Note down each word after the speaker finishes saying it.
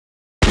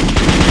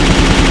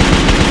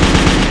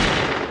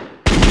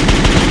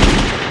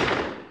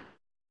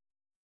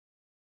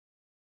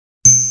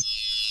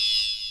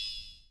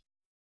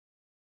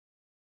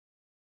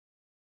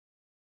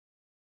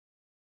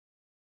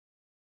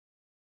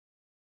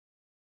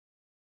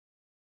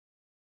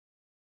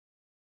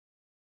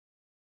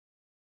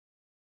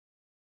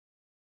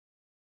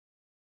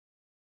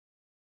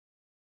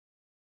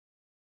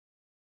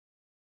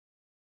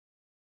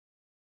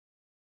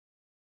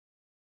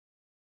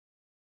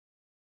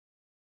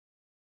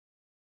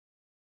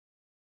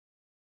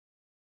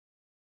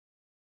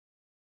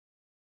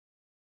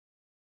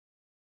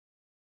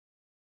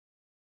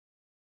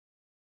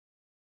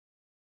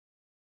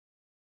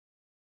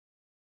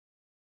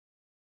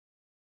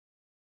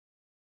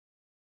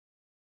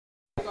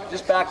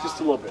Just back just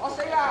a little bit.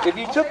 If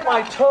you took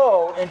my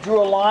toe and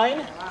drew a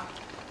line,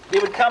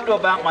 it would come to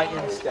about my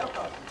instep.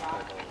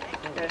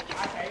 Okay.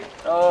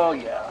 Oh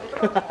yeah.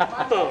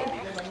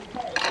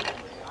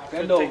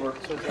 Bend over.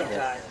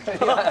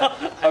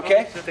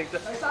 Okay.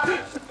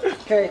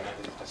 Okay.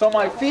 So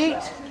my feet,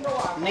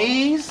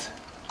 knees,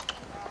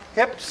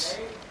 hips,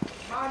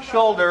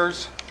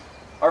 shoulders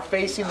are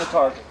facing the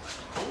target.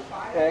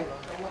 Okay.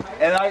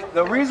 And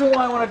the reason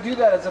why I want to do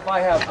that is if I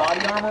have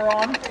body armor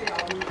on,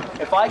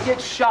 if I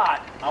get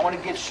shot, I want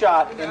to get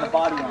shot in the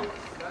body armor.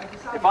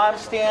 If I'm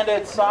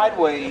standing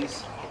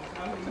sideways,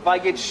 if I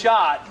get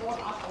shot,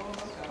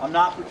 I'm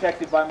not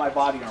protected by my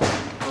body armor.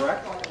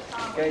 Correct?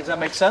 Okay, does that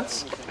make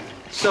sense?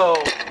 So,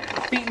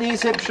 feet,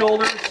 knees, hips,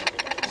 shoulders,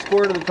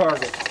 square to the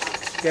target.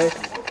 Okay?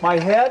 My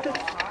head,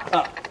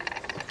 up.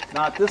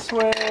 Not this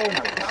way,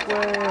 not this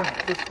way,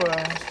 not this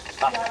way,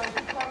 up.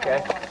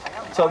 Okay?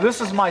 So this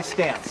is my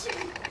stance.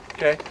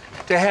 Okay?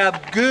 To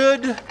have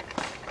good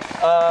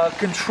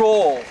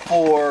control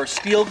for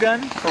steel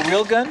gun, for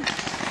real gun,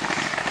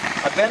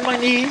 I bend my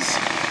knees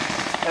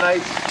and I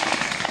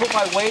put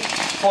my weight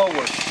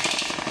forward.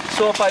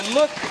 So if I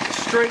look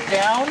straight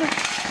down,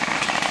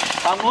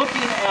 I'm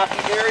looking at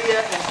the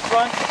area in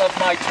front of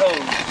my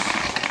toes.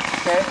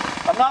 Okay?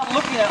 I'm not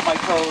looking at my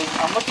toes,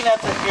 I'm looking at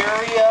the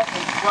area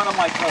in front of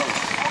my toes.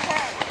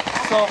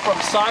 So from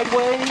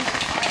sideways,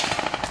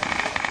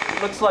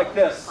 it looks like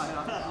this.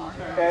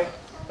 Okay?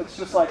 Looks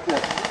just like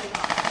this.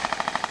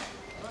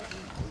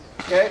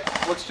 Okay?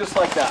 Looks just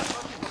like that.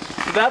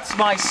 So that's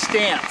my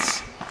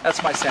stance.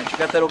 That's my stance. You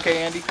got that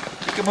okay, Andy?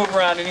 You can move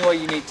around any way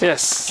you need to.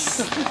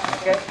 Yes.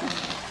 Okay?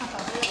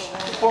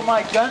 For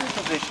my gun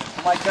position,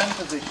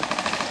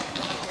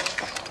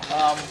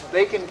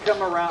 they can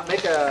come around,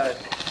 make a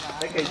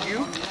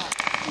U.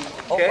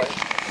 Okay?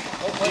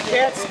 You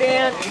can't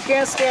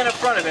stand in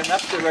front of him.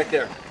 That's good right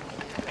there.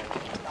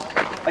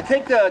 I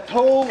take the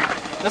toe,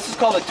 this is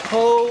called the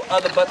toe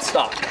of the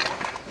buttstock.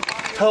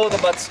 Toe of the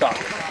buttstock.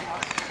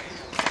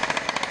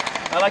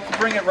 I like to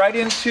bring it right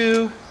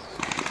into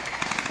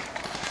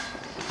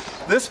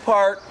this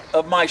part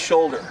of my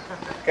shoulder.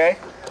 Okay?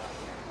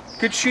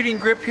 Good shooting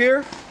grip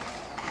here.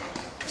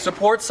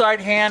 Support side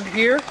hand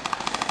here.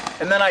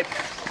 And then I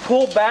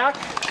pull back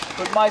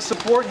with my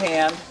support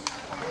hand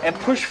and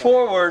push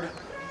forward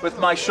with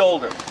my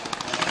shoulder.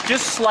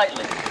 Just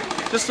slightly.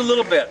 Just a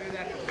little bit.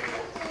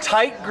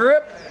 Tight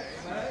grip,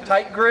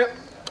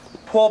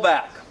 pull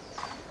back.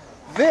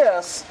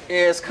 This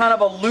is kind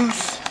of a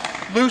loose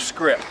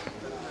grip.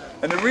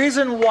 And the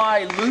reason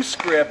why loose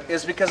grip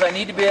is because I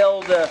need to be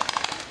able to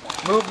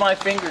move my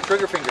finger,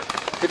 trigger finger.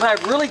 If I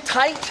have really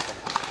tight,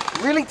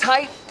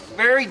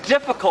 very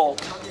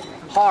difficult,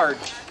 hard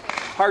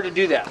to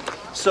do that.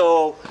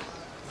 So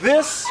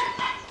this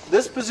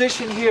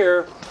position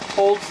here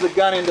holds the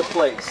gun into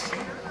place.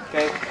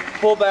 Okay,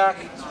 pull back,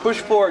 push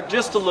forward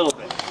just a little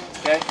bit.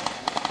 Okay,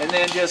 and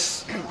then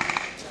just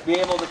be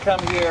able to come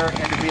here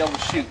and to be able to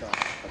shoot.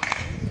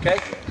 Okay,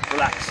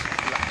 relax.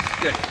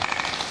 Good.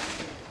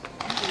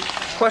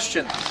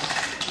 Question.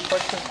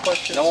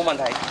 No問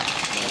題.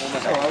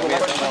 So I would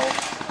like to know,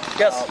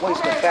 yes. What is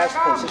the best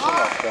position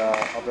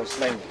of the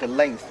sling, the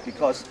length?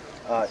 Because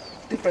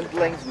different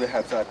lengths will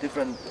have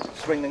different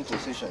swinging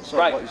positions. So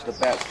right. What is the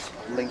best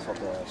length of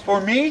the swing?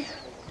 For me,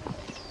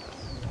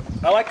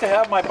 I like to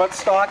have my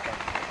buttstock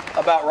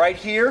about right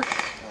here.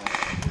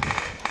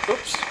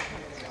 Oops,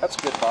 that's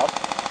good, Bob.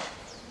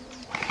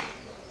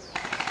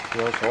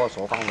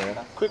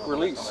 Quick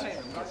release.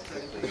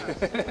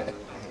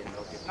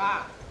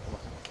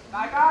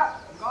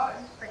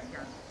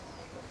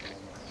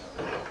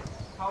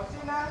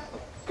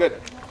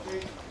 Good.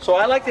 So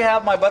I like to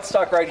have my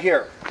buttstock right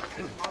here.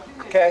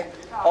 Okay.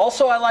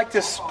 Also, I like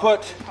to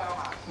put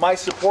my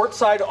support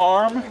side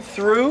arm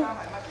through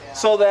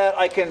so that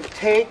I can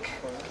take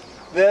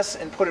this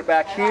and put it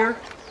back here.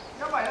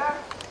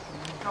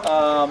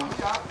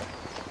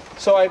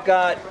 So I've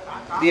got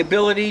the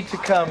ability to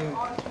come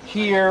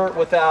here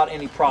without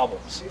any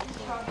problems.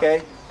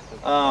 Okay.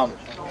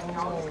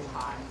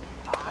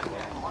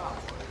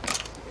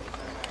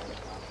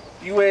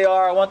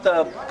 UAR, I want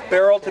the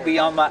barrel to be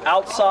on the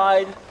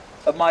outside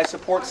of my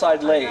support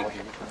side leg.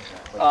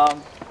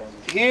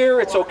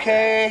 Here it's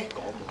okay,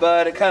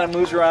 but it kind of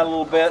moves around a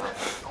little bit.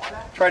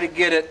 Try to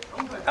get it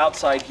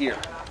outside here.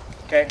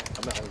 Okay?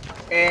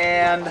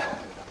 And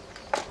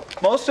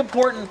most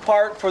important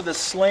part for the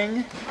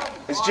sling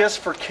is just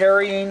for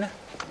carrying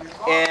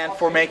and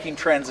for making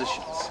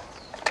transitions.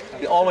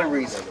 The only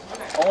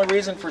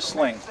reason for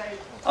sling.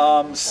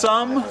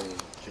 Some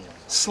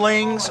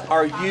slings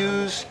are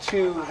used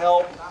to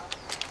help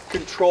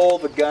control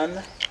the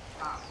gun.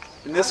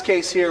 In this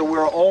case here,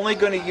 we're only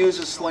going to use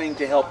a sling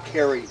to help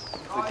carry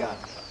the gun.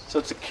 So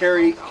it's a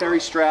carry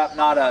strap,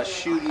 not a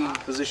shooting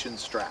position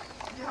strap.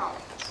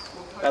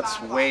 That's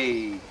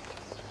way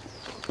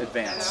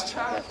advanced.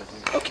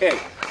 Okay,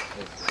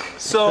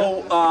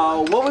 so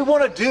what we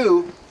want to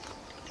do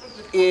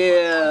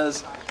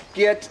is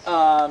get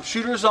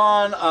shooters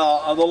on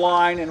the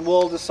line, and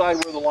we'll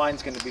decide where the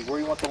line's going to be. Where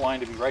do you want the line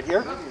to be? Right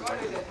here?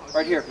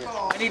 Right here.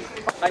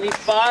 I need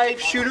 5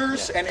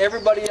 shooters and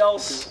everybody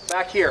else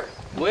back here.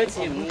 每一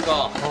次5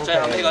個，最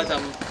後尾嗰陣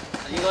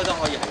應該都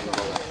可以係5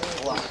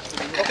個嘅。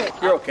Okay,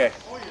 you're okay.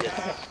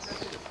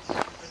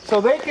 So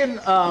they can,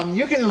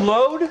 you can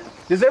load.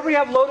 Does everybody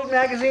have loaded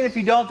magazine? If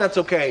you don't, that's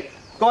okay.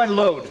 Go ahead and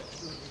load.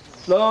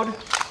 Load.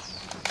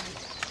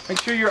 Make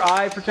sure your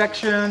eye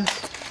protection.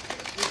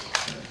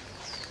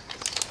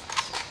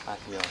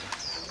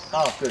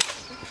 Oh, good.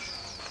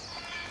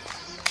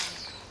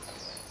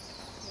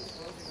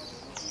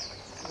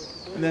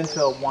 And then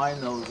to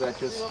wind those, that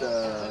just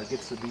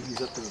gets the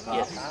BBs up to the top.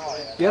 Yes.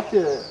 You have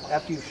to,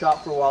 after you've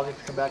shot for a while, you have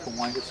to come back and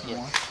wind it some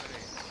more.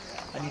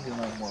 I need to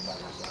learn more about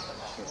this.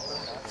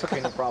 It's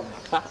okay, no problem.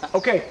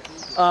 Okay,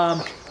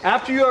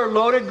 after you are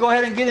loaded, go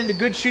ahead and get into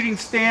good shooting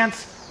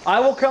stance. I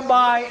will come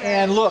by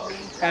and look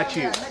at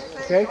you.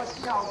 Okay?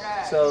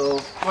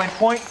 So go ahead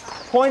and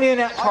point in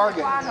at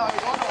target.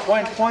 Go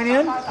ahead and point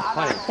in.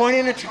 Point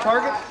in at your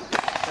target.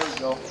 There we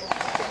go.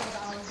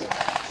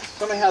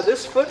 Somebody have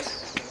this foot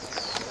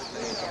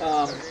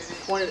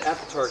pointed at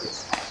the target.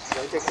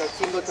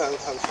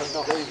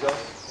 There you go.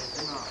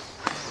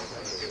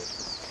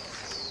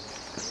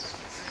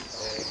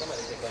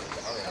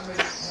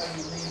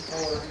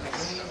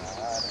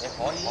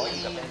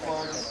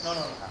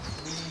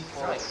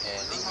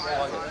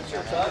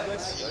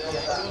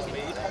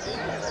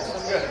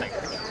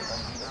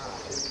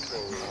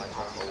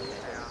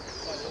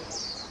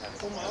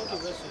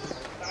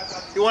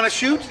 You want to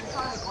shoot?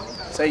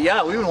 Say,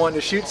 yeah, we've been wanting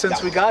to shoot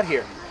since we got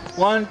here.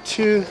 1,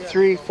 2,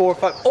 3, 4,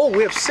 5. Oh,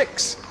 we have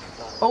 6.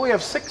 Oh, we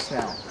have 6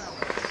 now.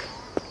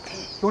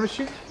 You want to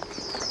shoot?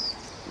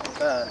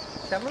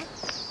 Camera?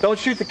 Don't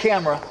shoot the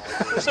camera.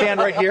 Stand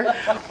right here.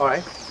 All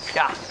right.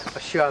 Yeah.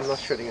 Sure, I'm not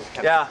shooting at the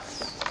camera. Yeah.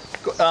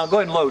 Go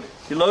ahead and load.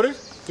 You loaded?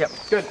 Yep.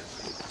 Good.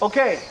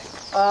 Okay.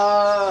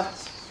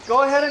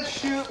 Go ahead and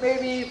shoot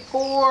maybe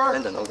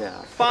 4,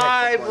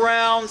 5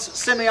 rounds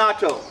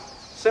semi-auto.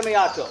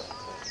 Semi-auto.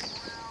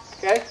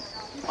 Okay?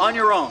 On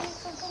your own.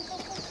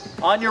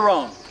 On your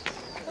own.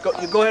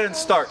 Go ahead and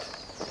start.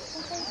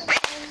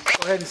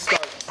 Go ahead and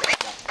start.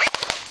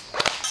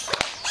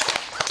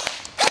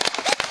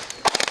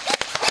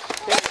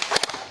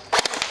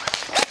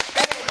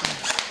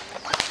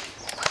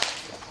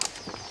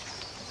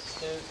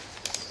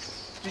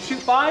 Did you shoot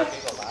 5?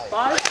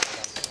 5?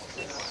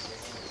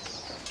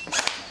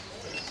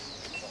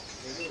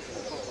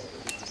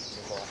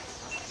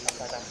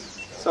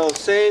 So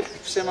save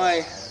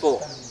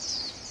semi-full.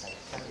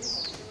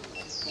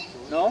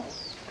 No?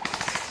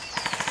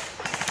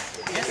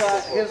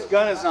 His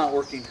gun is not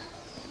working.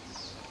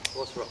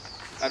 What's wrong?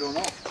 I don't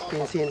know.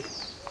 Benzene.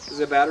 Is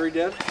the battery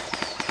dead?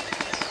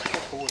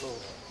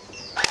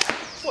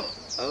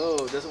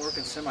 Oh, it doesn't work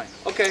in semi.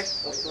 Okay.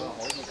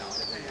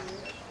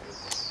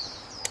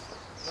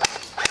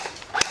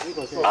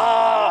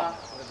 Ah!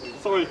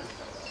 Sorry.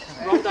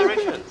 Wrong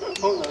direction.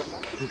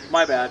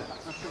 My bad.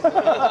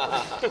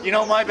 You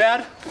know my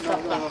bad?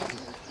 No.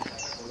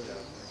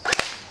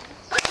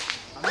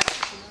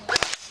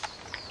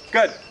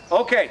 Good.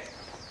 Okay.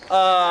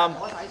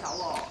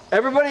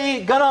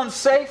 Everybody, gun on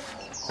safe.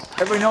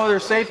 Everybody know where their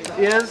safe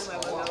is.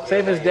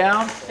 Safe is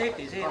down.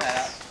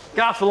 Get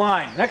off the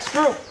line. Next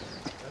group.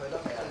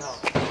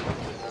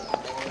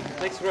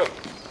 Next group.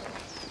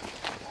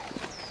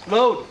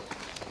 Load.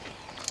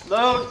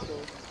 Load.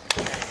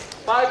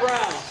 5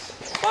 rounds.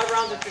 5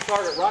 rounds at your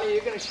target. Ronnie, are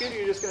you going to shoot or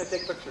you're just going to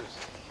take pictures?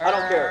 I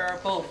don't care.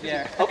 Both,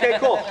 yeah. Okay,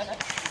 cool.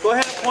 Go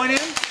ahead and point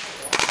in.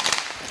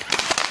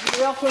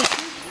 Anybody else want to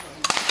shoot?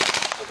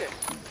 Okay.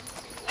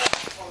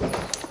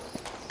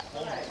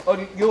 Oh,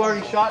 you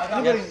already shot?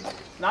 Anybody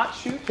not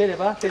shoot?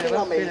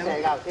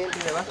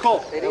 Cool.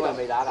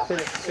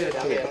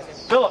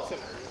 Philip.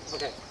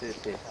 Okay.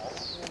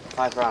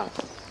 5 rounds.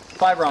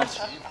 5 rounds.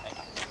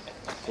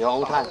 Your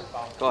own time.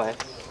 Go ahead.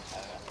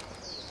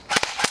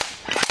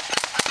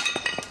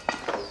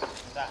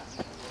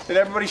 Did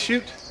everybody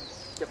shoot?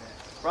 Yep.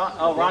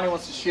 Ronnie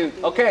wants to shoot.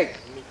 Okay.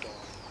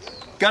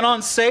 Gun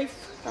on safe.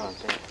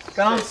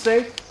 Gun on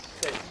safe.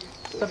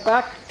 Step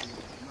back.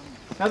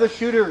 Another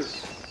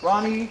shooters.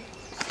 Ronnie.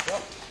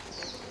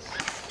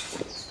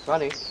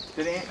 Ronnie.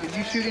 Did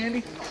you shoot,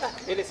 Andy?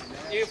 It is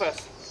you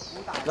first.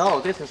 No,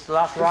 this is the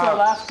last This is our round.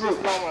 last group.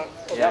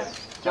 Yeah.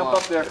 Jump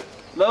up there.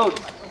 Load.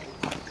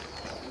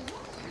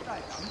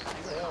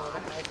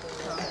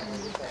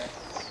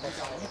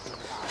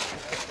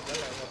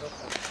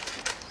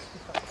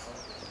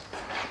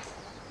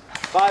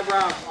 Five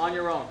rounds on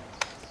your own.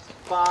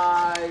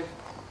 5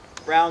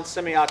 rounds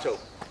semi-auto.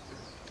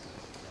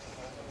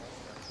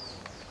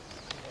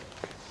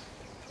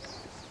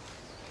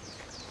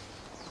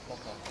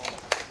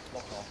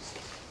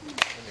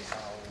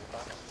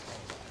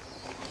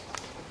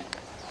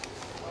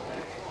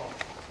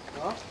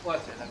 What?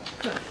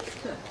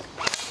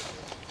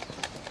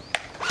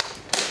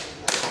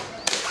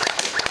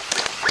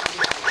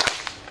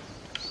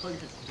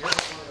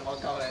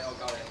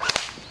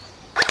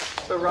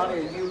 So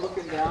Ronnie, are you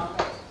looking down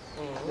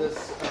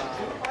this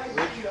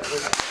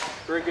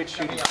very good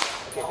shooting.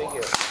 Okay, thank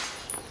you.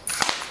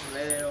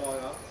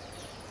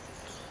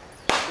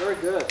 Very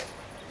good.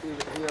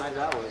 Whoever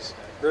that was.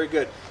 Very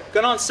good.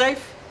 Gun on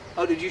safe.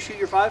 Oh, did you shoot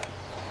your 5?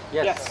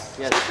 Yes.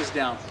 Yes. Safe is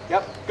down.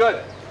 Yep.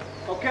 Good.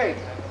 Okay.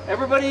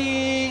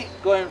 Everybody,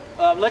 go ahead.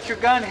 Let your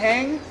gun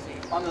hang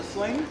on the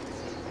sling.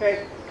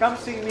 Okay. Come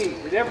see me.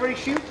 Did everybody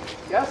shoot?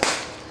 Yes.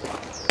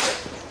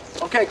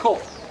 Okay. Cool.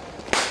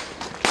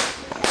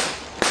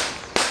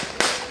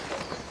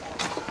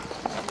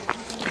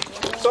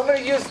 So I'm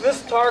going to use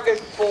this target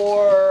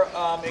for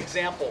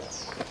example.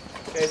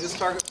 Okay, this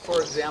target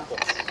for example.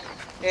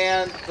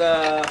 And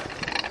the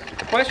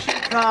question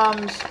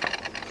comes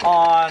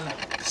on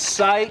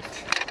sight,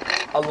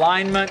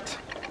 alignment,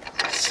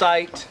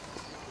 sight,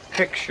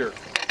 picture.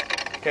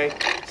 Okay,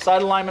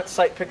 sight alignment,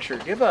 sight, picture.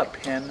 Give a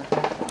pen.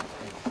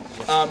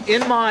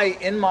 In my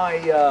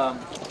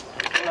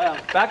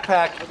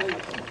backpack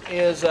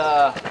is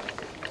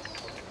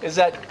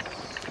that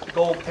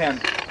gold pen.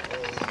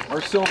 Or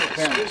silver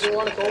pen. You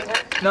want a gold pen?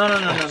 No.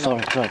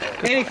 Sorry.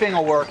 Anything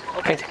will work.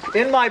 Okay.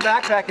 In my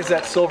backpack is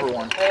that silver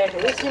one.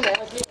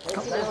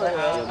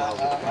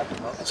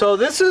 So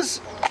this is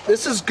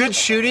good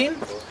shooting,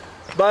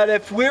 but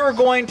if we were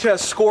going to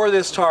score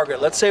this target,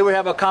 let's say we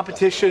have a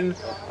competition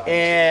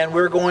and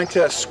we're going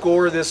to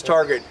score this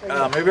target.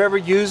 Have you ever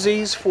used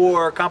these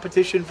for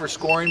competition for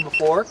scoring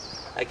before?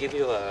 I give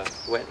you a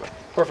wet one.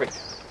 Perfect.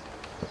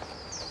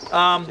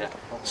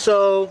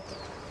 So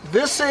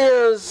this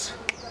is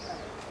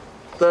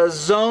the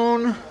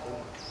zone.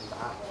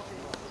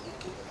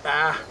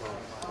 Not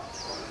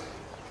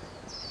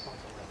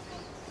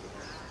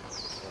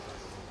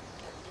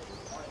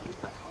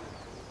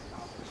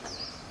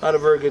a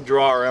very good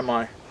drawer, am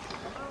I?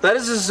 That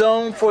is a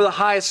zone for the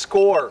highest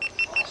score.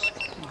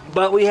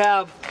 But we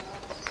have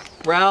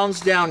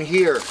rounds down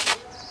here.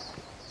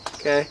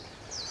 Okay.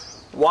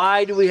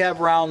 Why do we have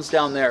rounds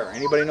down there?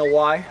 Anybody know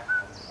why?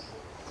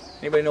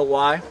 Anybody know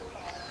why?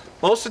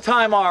 Most of the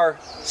time our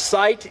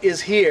sight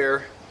is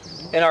here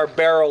and our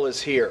barrel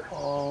is here.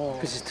 Oh,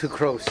 this is too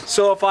close.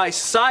 So if I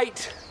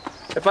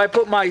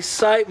put my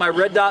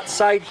red dot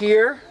sight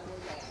here,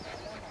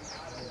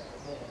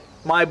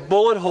 my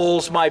bullet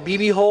holes, my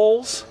BB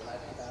holes,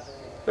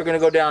 they're going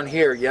to go down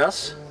here,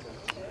 yes?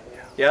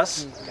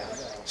 Yes?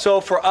 So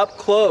for up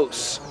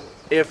close,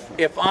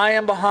 if I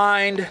am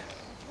behind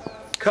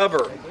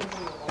cover,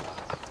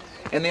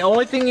 and the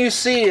only thing you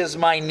see is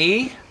my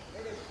knee,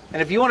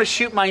 and if you want to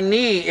shoot my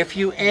knee, if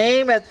you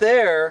aim at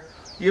there,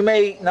 you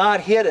may not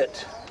hit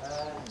it.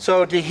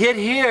 So to hit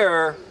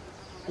here,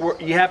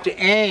 you have to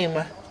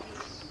aim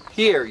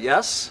here,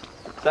 yes?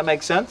 Does that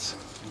make sense?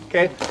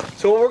 Okay,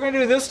 so what we're going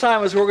to do this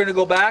time is we're going to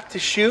go back to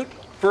shoot,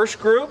 first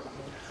group.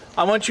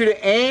 I want you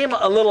to aim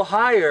a little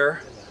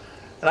higher,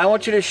 and I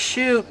want you to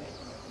shoot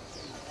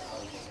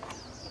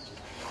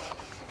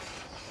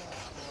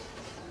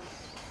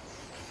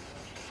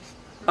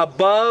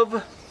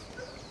above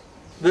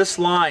this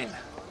line.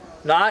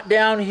 Not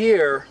down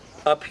here,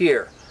 up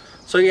here.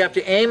 So you have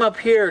to aim up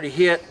here to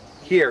hit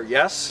here,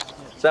 yes?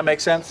 Does that make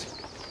sense?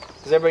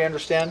 Does everybody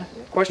understand?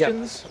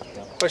 Questions?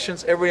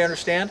 Questions? Everybody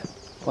understand?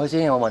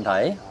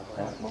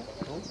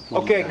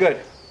 Okay, good.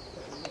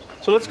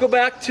 So let's go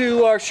back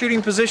to our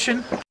shooting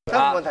position.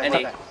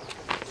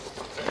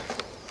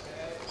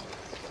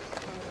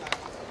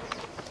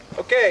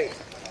 Okay,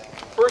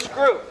 first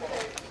group,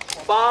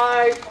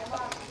 five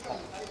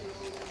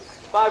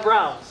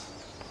rounds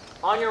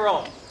on your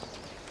own.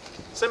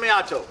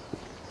 Semi-auto.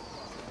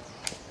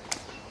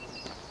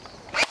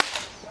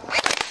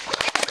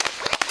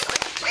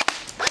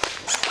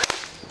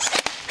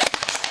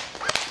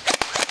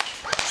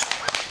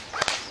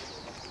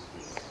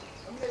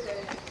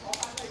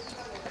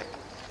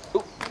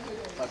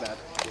 My bad.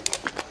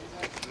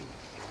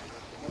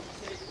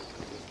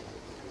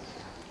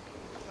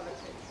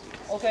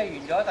 OK，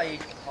 完咗第二，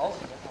好，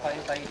第二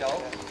組。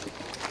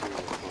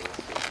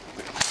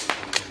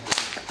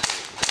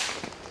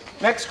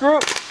 Next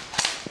group.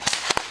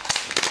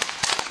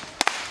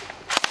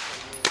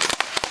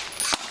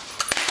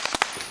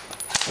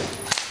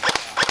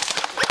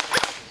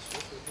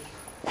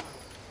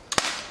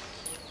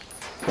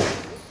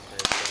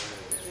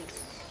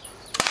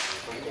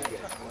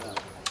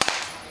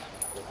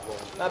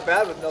 Not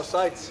bad with no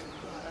sights.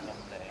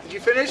 Did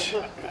you finish?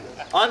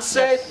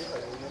 Unsafe.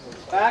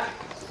 Back.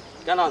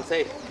 Gun on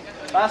safe.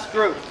 Last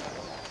group.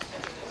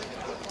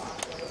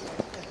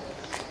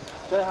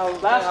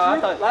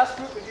 Last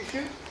group, did you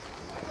shoot?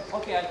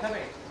 OK， I'm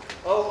coming。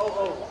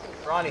 Oh,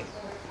 Ronnie.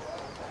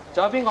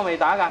 仲有邊個未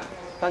打㗎？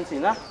褪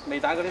前啦，未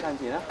打嗰啲褪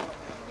前啦。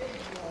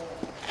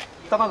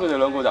得翻佢哋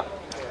兩個咋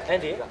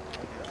Andy，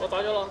 我打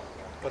咗咯。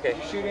OK。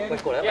 Shooting. 喂，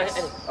過嚟啊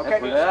 ，Andy。 Okay.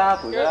 陪你啦，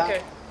陪你啦。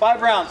 OK。 5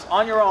 rounds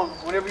on your own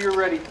whenever you're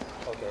ready.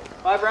 OK。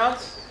 5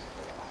 rounds.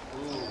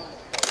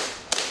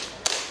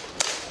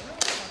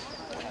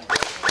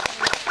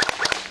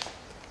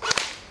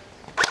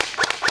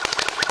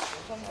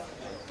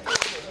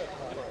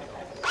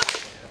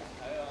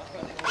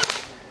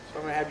 So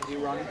I'm going to have you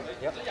do running.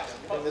 Yep.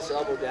 Bring this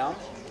elbow down.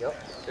 Yep.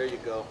 There you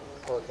go.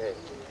 Okay.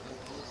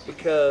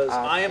 Because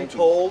I am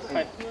told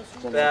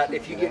that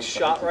if you get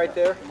shot right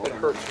there, it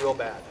hurts real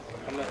bad.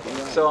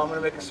 So I'm going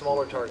to make a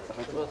smaller target.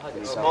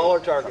 Smaller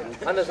target.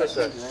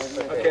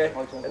 100%. Okay?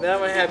 And then I'm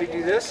going to have you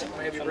do this. I'm going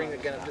to have you bring the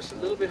gun up just a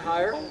little bit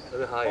higher. A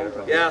little higher.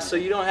 Yeah, so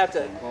you don't have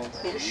to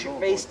push your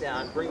face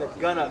down. Bring the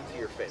gun up to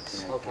your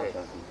face. Okay.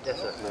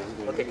 Yes, sir.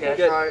 Okay, can I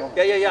Good. try?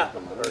 Yeah.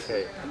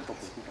 Okay.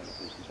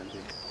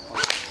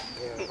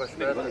 Yeah, much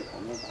better.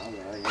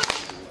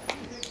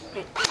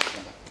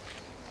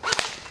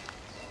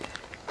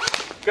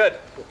 Good.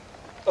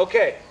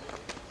 Okay.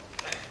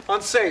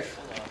 Unsafe.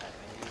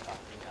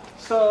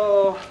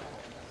 So,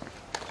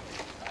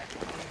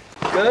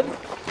 good.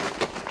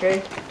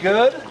 Okay,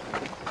 good.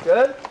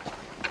 Good.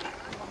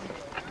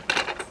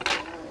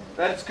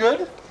 That's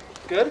good.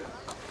 Good.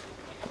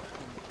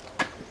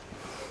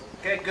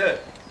 Okay, good.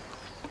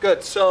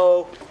 Good.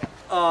 So,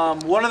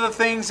 one of the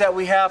things that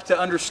we have to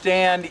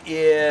understand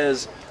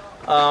is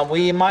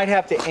we might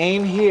have to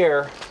aim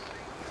here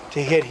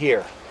to hit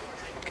here.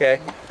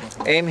 Okay?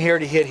 Aim here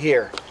to hit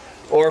here.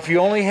 Or if you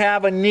only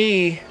have a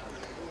knee,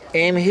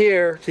 aim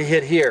here to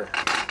hit here.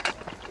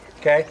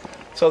 Okay?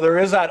 So there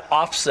is that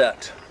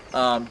offset.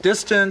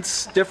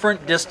 Distance,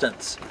 different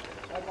distance.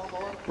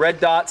 Red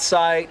dot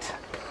sight,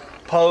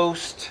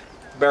 post,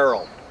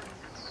 barrel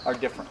are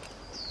different.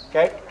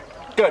 Okay?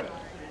 Good.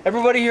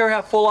 Everybody here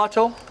have full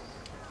auto?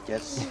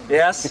 Yes.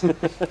 Yes?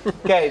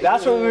 Okay,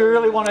 that's what we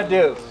really want to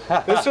do.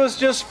 This was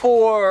just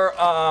for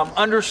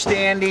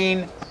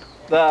understanding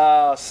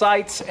the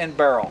sights and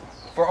barrel.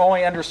 For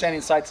only understanding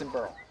sights and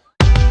barrel.